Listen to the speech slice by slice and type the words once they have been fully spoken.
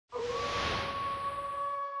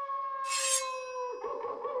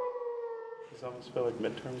Does it almost feel like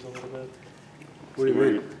midterms a little bit? What do you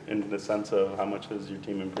mean? In the sense of how much has your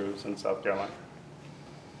team improved since South Carolina?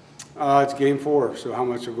 It's game 4, so how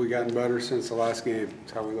much have we gotten better since the last game?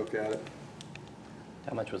 That's how we look at it.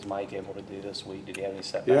 How much was Mike able to do this week? Did he have any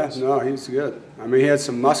setbacks? Yeah, no, he's good. I mean, he had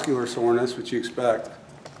some muscular soreness, which you expect,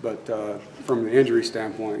 but from the injury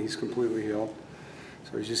standpoint, he's completely healed.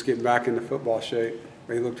 So he's just getting back into football shape.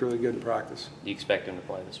 He looked really good in practice. Do you expect him to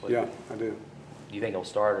play this week? Yeah, I do. Do you think he'll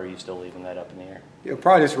start, or are you still leaving that up in the air? He'll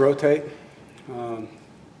probably just rotate.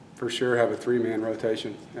 For sure have a 3-man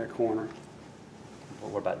rotation at corner.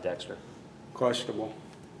 What about Dexter? Questionable.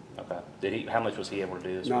 Okay. How much was he able to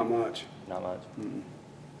do this Not week? much. Not much. Mm-mm.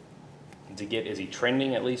 Is he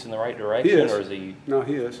trending at least in the right direction? He is. Or is he? No,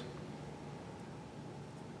 he is.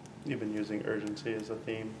 You've been using urgency as a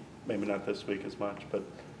theme. Maybe not this week as much, but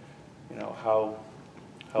you know how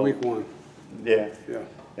Week 1. Yeah. Yeah.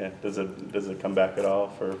 Yeah. Does it come back at all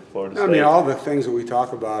for Florida State? I mean, all the things that we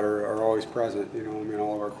talk about are always present. You know, I mean,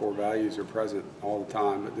 all of our core values are present all the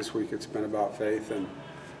time. But this week it's been about faith and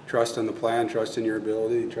trust in the plan, trust in your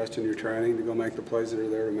ability, trust in your training to go make the plays that are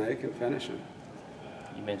there to make and finish them.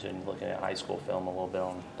 You mentioned looking at high school film a little bit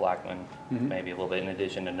on Blackman, maybe a little bit, in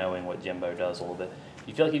addition to knowing what Jimbo does a little bit. Do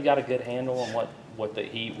you feel like you've got a good handle on what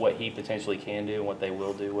he potentially can do and what they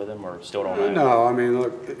will do with him, or still don't know? No, I mean,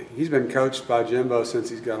 look, he's been coached by Jimbo since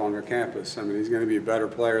he's got on their campus. I mean, he's going to be a better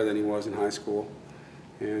player than he was in high school,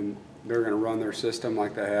 and they're going to run their system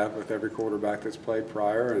like they have with every quarterback that's played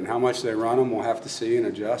prior. And how much they run them, we'll have to see and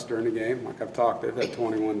adjust during the game. Like I've talked, they've had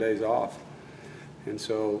 21 days off, and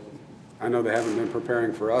so I know they haven't been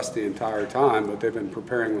preparing for us the entire time, but they've been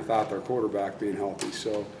preparing without their quarterback being healthy.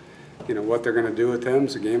 So, you know, what they're going to do with him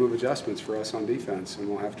is a game of adjustments for us on defense, and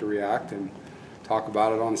we'll have to react and talk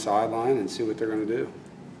about it on the sideline and see what they're going to do.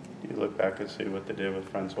 You look back and see what they did with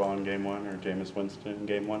Francois in game 1 or Jameis Winston in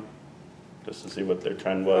game 1, just to see what their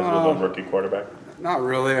trend was with a rookie quarterback? Not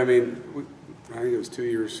really. I mean, I think it was 2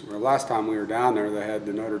 years. Well, last time we were down there, they had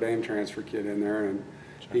the Notre Dame transfer kid in there, and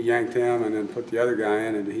he yanked him and then put the other guy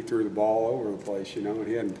in, and he threw the ball over the place, you know, and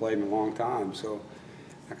he hadn't played in a long time. So,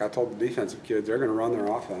 like I told the defensive kids, they're going to run their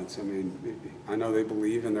offense. I mean, I know they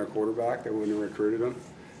believe in their quarterback. They wouldn't have recruited him.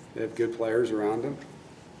 They have good players around them.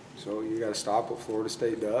 So you got to stop what Florida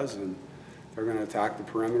State does, and they're going to attack the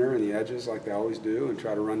perimeter and the edges like they always do and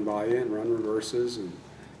try to run by you and run reverses and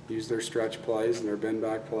use their stretch plays and their bend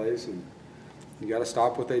back plays. And you got to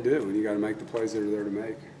stop what they do, and you got to make the plays that are there to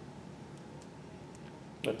make.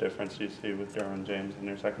 What difference do you see with Derwin James in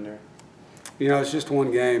their secondary? You know, it's just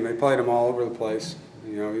one game. They played him all over the place.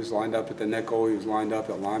 You know, he was lined up at the nickel, he was lined up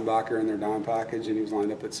at linebacker in their dime package, and he was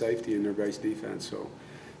lined up at safety in their base defense. So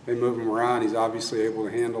they move him around. He's obviously able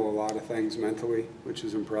to handle a lot of things mentally, which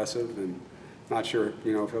is impressive. And not sure,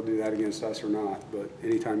 you know, if he'll do that against us or not. But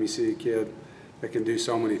anytime you see a kid that can do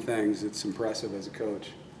so many things, it's impressive as a coach.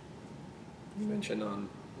 You mentioned on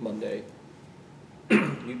Monday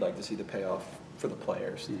you'd like to see the payoff for the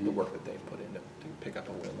players, the work that they've put in to pick up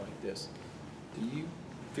a win like this. Do you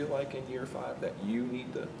feel like in year 5 that you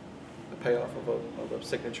need the payoff of a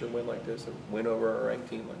signature win like this, a win over a ranked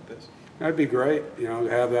team like this? That'd be great, you know, to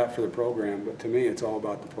have that for the program. But to me, it's all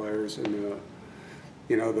about the players and the,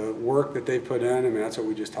 you know, the work that they put in. I mean, that's what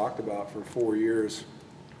we just talked about for 4 years.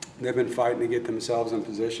 They've been fighting to get themselves in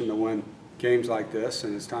position to win games like this,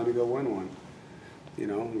 and it's time to go win one. You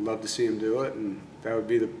know, we'd love to see them do it, and that would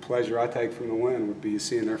be the pleasure I take from the win, would be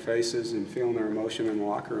seeing their faces and feeling their emotion in the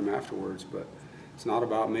locker room afterwards. But it's not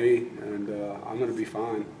about me, and I'm going to be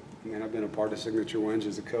fine. I mean, I've been a part of signature wins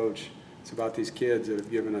as a coach. It's about these kids that have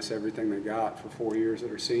given us everything they got for 4 years,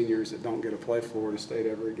 that are seniors, that don't get to play Florida State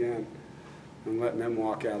ever again, and letting them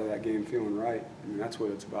walk out of that game feeling right. I mean, that's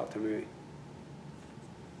what it's about to me.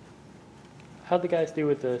 How'd the guys do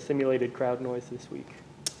with the simulated crowd noise this week?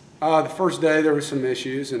 The first day there were some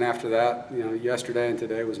issues, and after that, you know, yesterday and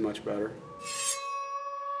today was much better.